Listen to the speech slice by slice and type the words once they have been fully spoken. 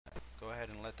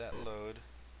ahead and let that load.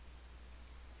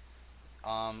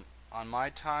 On my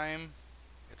time,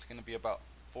 it's going to be about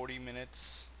 40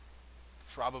 minutes,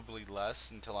 probably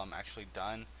less, until I'm actually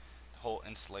done the whole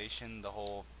installation, the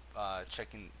whole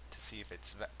checking to see if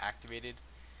it's activated,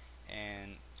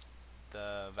 and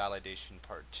the validation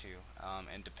part too.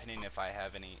 And depending if I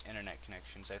have any internet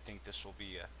connections, I think this will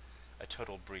be a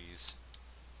total breeze.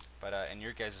 But in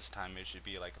your guys' time, it should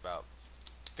be like about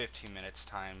 15 minutes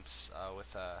times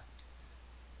with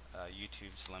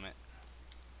YouTube's limit.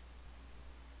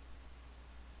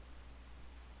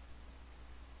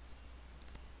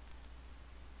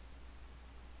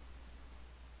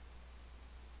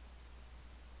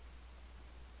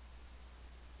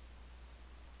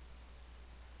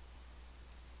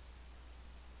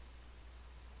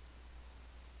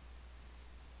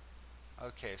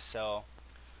 Okay, so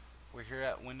we're here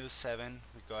at Windows 7.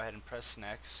 We go ahead and press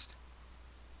next.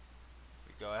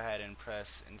 We go ahead and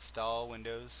press install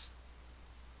Windows,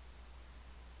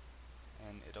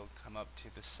 and it'll come up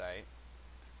to the site.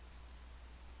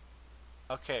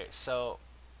 Okay, so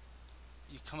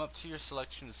you come up to your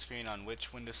selection screen on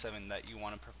which Windows 7 that you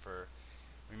want to prefer.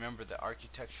 Remember the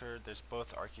architecture, there's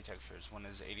both architectures. One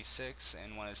is 86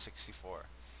 and one is 64.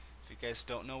 If you guys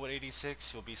don't know what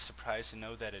 86, you'll be surprised to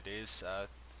know that it is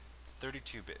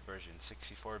 32-bit version.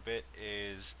 64-bit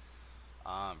is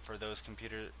for those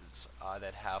computers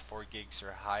that have 4 gigs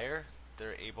or higher.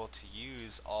 They're able to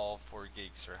use all 4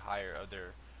 gigs or higher of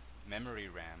their memory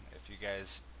RAM. If you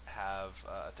guys have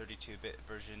a 32-bit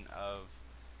version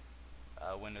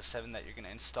of Windows 7 that you're going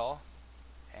to install,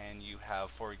 and you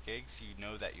have 4 gigs, you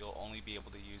know that you'll only be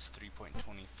able to use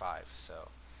 3.25. So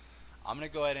I'm going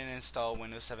to go ahead and install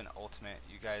Windows 7 Ultimate.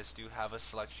 You guys do have a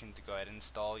selection to go ahead and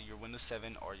install your Windows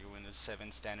 7 or your Windows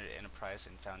 7 Standard Enterprise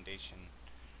and Foundation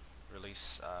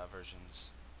release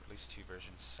versions, release 2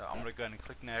 versions. So I'm going to go ahead and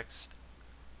click next.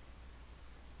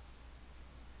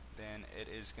 Then it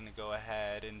is going to go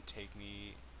ahead and take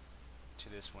me to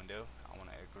this window. I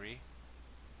want to agree.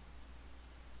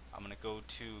 I'm going to go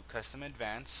to Custom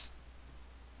Advanced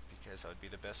because that would be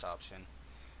the best option.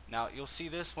 Now you'll see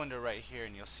this window right here,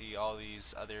 and you'll see all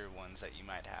these other ones that you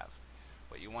might have.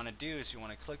 What you want to do is you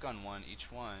want to click on each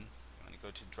one. You want to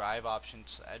go to Drive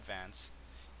Options Advanced.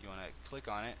 You want to click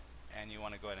on it, and you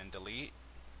want to go ahead and delete.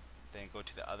 Then go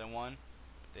to the other one,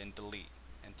 then delete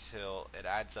until it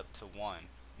adds up to 1.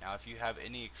 Now if you have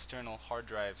any external hard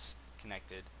drives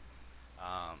connected,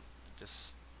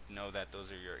 just know that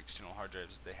those are your external hard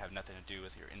drives. They have nothing to do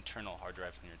with your internal hard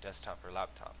drive on your desktop or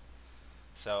laptop.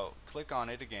 So click on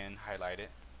it again, highlight it.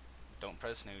 Don't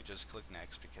press new, just click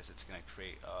next because it's going to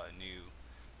create a new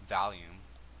volume.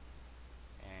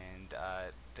 And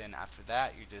then after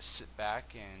that, you just sit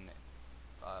back and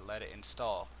let it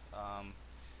install.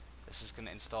 This is going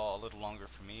to install a little longer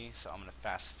for me, so I'm going to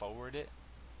fast forward it.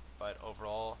 But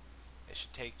overall, it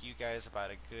should take you guys about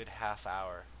a good half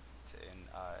hour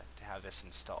to have this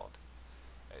installed.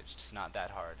 It's just not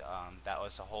that hard. That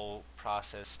was the whole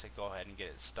process to go ahead and get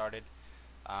it started.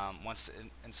 Once the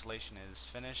installation is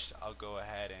finished, I'll go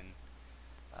ahead and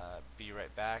be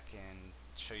right back and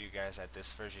show you guys that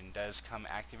this version does come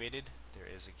activated. There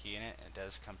is a key in it. It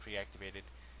does come pre-activated.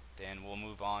 Then we'll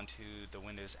move on to the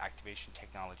Windows activation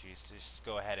technologies to just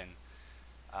go ahead and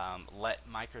let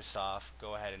Microsoft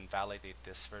go ahead and validate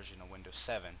this version of Windows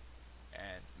 7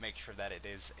 and make sure that it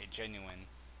is a genuine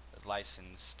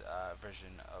licensed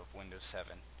version of Windows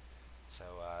 7. So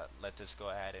let this go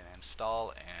ahead and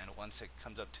install, and once it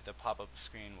comes up to the pop-up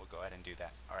screen, we'll go ahead and do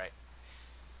that. Alright,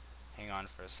 hang on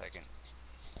for a second.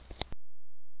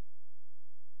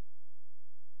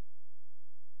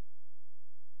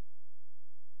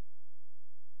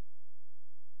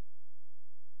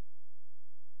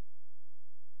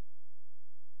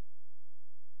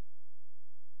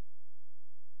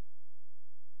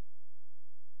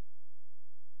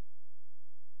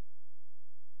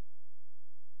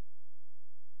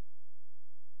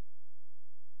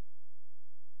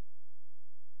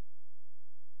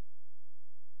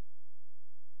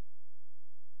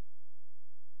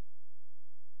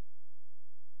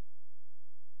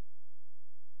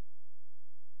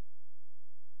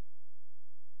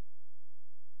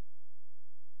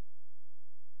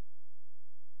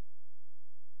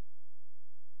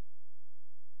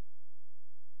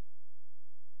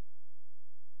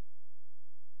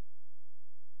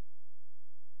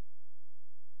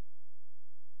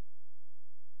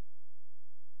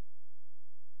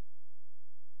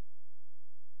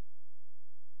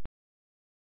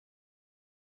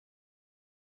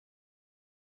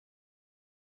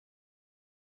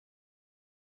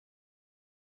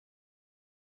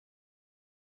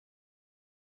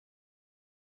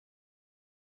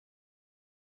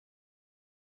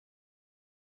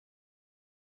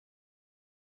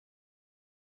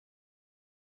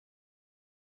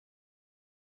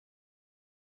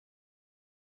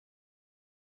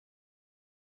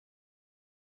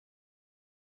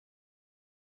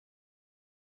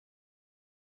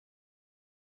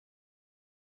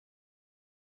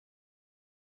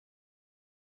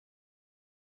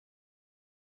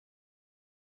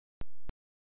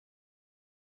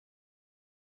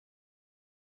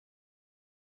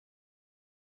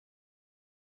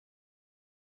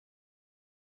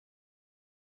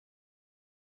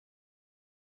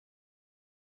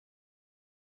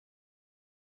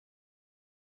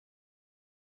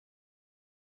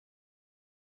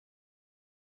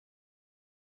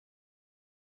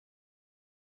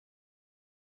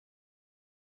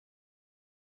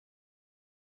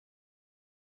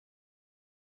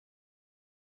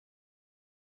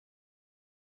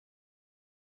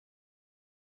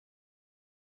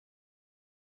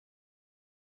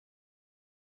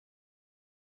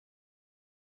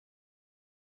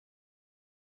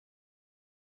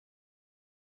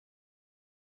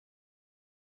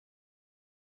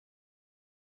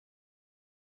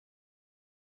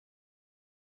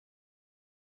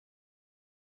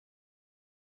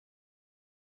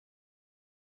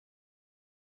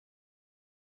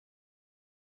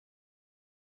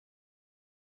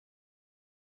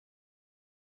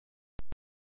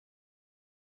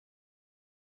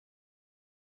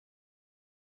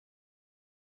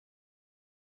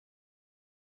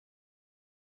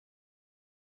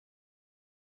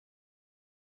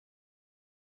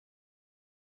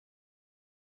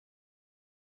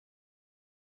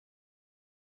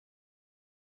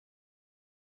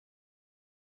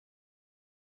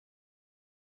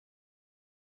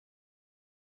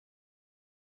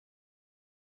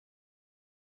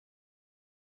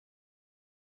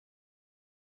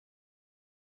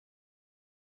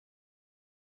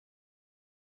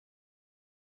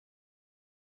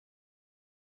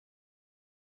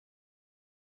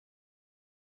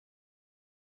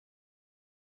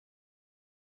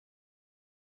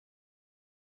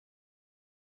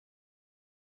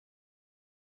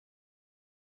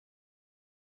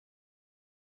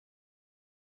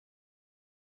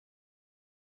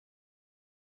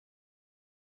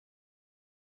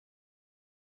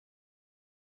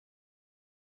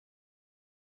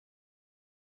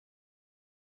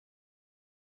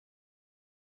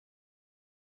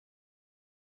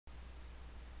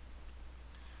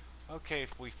 Okay,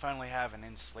 if we finally have an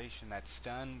installation that's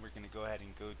done, we're going to go ahead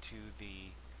and go to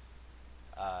the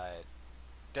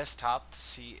desktop to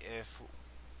see if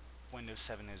Windows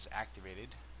 7 is activated.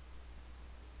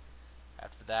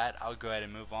 After that, I'll go ahead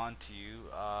and move on to you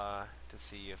to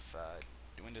see if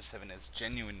Windows 7 is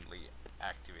genuinely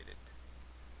activated.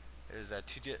 There's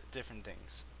two different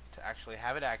things: to actually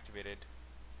have it activated,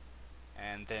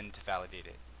 and then to validate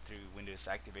it through Windows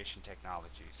Activation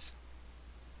Technologies.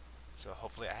 So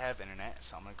hopefully I have internet,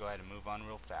 so I'm going to go ahead and move on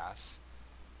real fast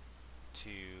to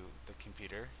the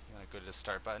computer. You want to go to the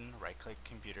Start button, right click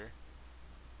Computer,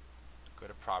 go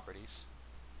to Properties.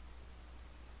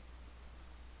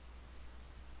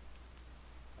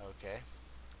 Okay,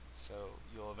 so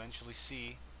you'll eventually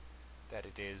see that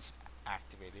it is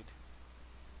activated.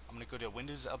 I'm going to go to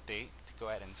Windows Update to go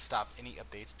ahead and stop any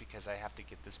updates because I have to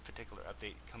get this particular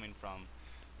update coming from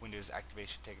Windows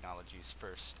Activation Technologies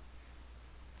first.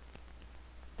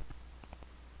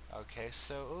 Okay,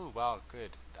 so, oh wow, good.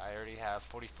 I already have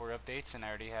 44 updates and I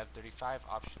already have 35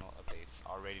 optional updates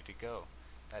all ready to go.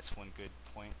 That's one good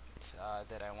point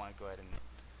that I want to go ahead and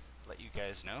let you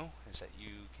guys know, is that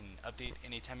you can update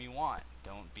anytime you want.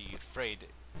 Don't be afraid to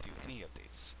do any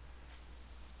updates.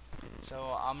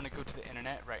 So I'm going to go to the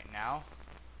internet right now,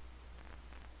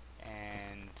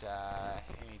 and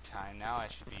anytime now I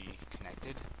should be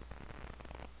connected.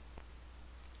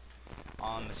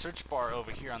 On the search bar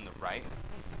over here on the right,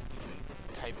 you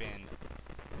can type in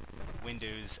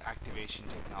Windows Activation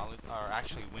Technology, or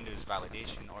actually Windows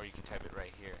Validation, or you can type it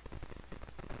right here.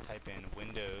 Type in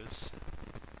Windows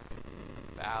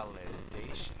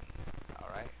Validation.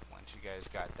 Alright, once you guys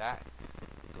got that,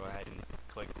 go ahead and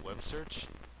click Web Search.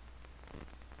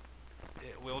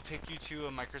 It will take you to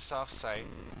a Microsoft site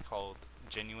called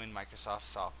Genuine Microsoft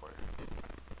Software.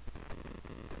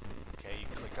 Okay, you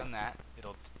click on that,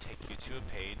 it'll take you to a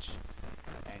page,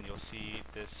 and you'll see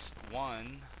this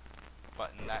one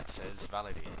button that says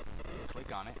Validate. You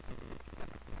click on it,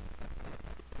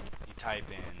 you type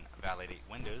in Validate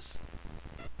Windows.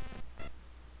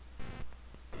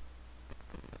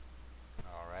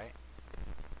 Alright,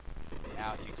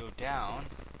 now you go down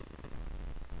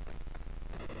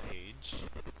the page.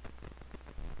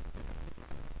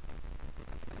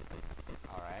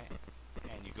 Alright,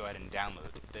 and you go ahead and download.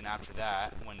 Then after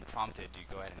that, when prompted, you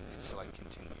go ahead and select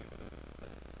Continue.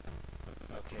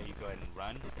 Okay, you go ahead and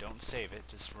run. Don't save it,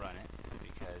 just run it,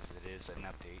 because it is an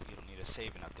update. You don't need to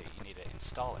save an update, you need to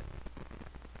install it.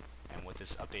 And what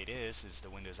this update is the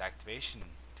Windows Activation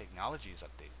Technologies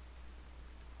update.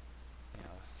 You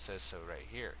know, it says so right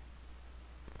here.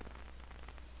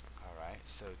 Alright,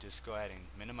 so just go ahead and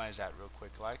minimize that real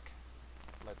quick like.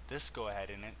 Let this go ahead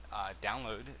and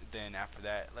download, then after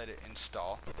that let it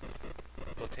install.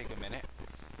 It'll take a minute.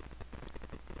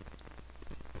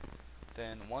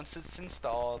 Then once it's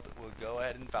installed, we'll go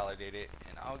ahead and validate it,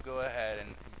 and I'll go ahead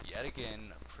and yet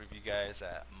again prove you guys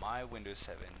that my Windows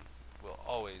 7 will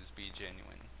always be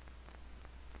genuine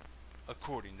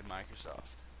according to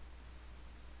Microsoft.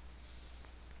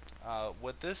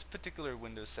 What this particular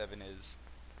Windows 7 is,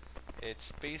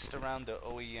 it's based around the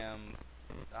OEM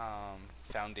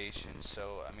foundation.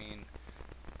 So I mean,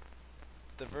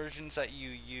 the versions that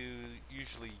you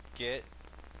usually get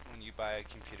when you buy a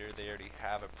computer, they already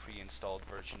have a pre-installed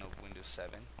version of Windows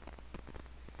 7.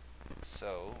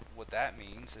 So what that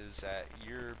means is that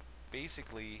you're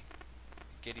basically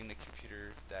getting a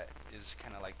computer that is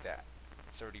kind of like that.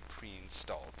 It's already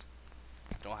pre-installed.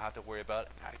 You don't have to worry about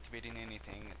activating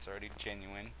anything. It's already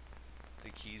genuine.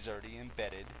 The key's already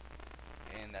embedded,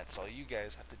 and that's all you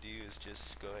guys have to do is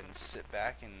just go ahead and sit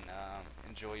back and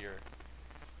enjoy your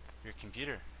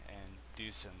computer and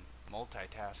do some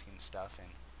multitasking stuff and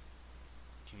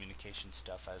communication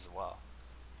stuff as well.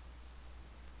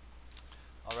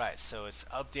 Alright, so it's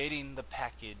updating the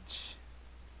package,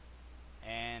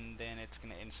 and then it's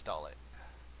going to install it.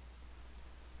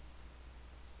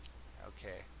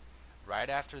 Okay, right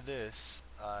after this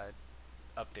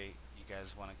update, you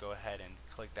guys want to go ahead and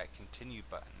click that continue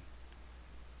button,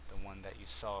 the one that you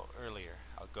saw earlier.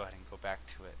 I'll go ahead and go back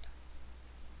to it.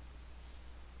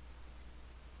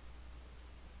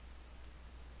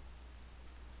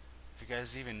 If you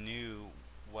guys even knew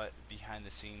what behind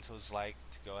the scenes was like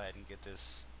to go ahead and get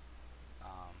this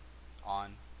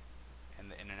on and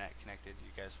the internet connected,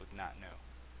 you guys would not know.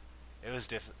 It was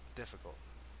difficult,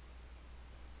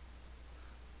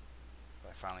 but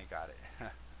I finally got it.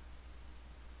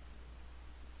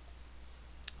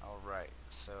 Alright,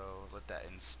 so let that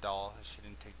install. It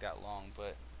shouldn't take that long,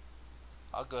 but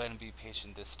I'll go ahead and be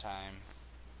patient this time.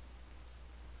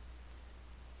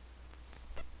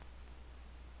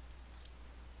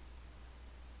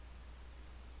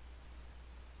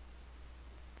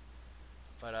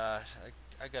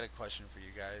 I got a question for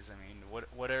you guys. I mean,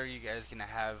 what are you guys gonna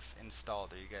have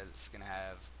installed? Are you guys gonna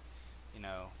have,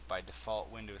 by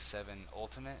default Windows 7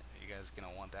 Ultimate? Are you guys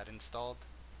gonna want that installed?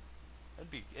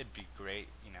 It'd be great.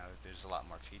 There's a lot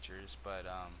more features. But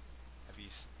have you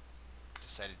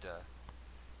decided to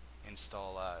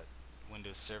install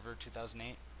Windows Server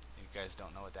 2008? You guys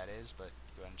don't know what that is, but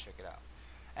go ahead and check it out.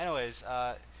 Anyways,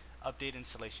 update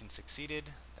installation succeeded.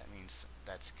 That means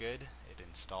that's good. It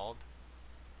installed.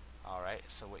 Alright,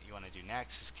 so what you want to do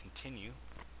next is continue,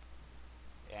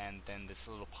 and then this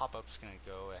little pop-up is going to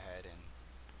go ahead and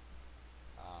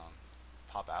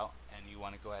pop out, and you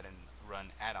want to go ahead and run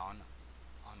add-on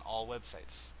on all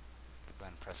websites. Go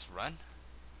ahead and press run,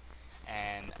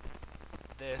 and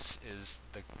this is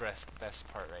the best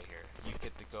part right here. You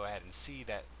get to go ahead and see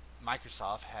that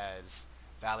Microsoft has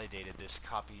validated this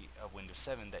copy of Windows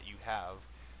 7 that you have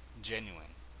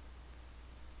genuine,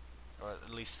 or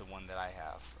at least the one that I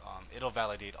have. It'll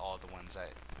validate all the ones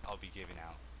that I'll be giving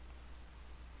out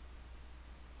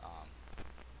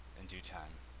in due time.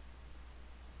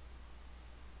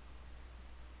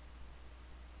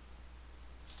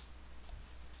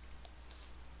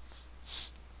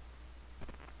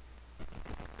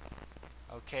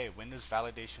 Okay, Windows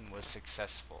validation was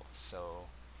successful. So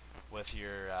with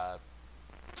your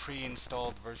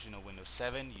pre-installed version of Windows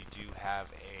 7, you do have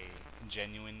a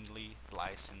genuinely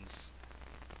licensed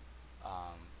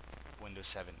Windows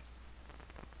 7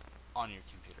 on your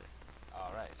computer.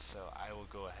 Alright, so I will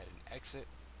go ahead and exit.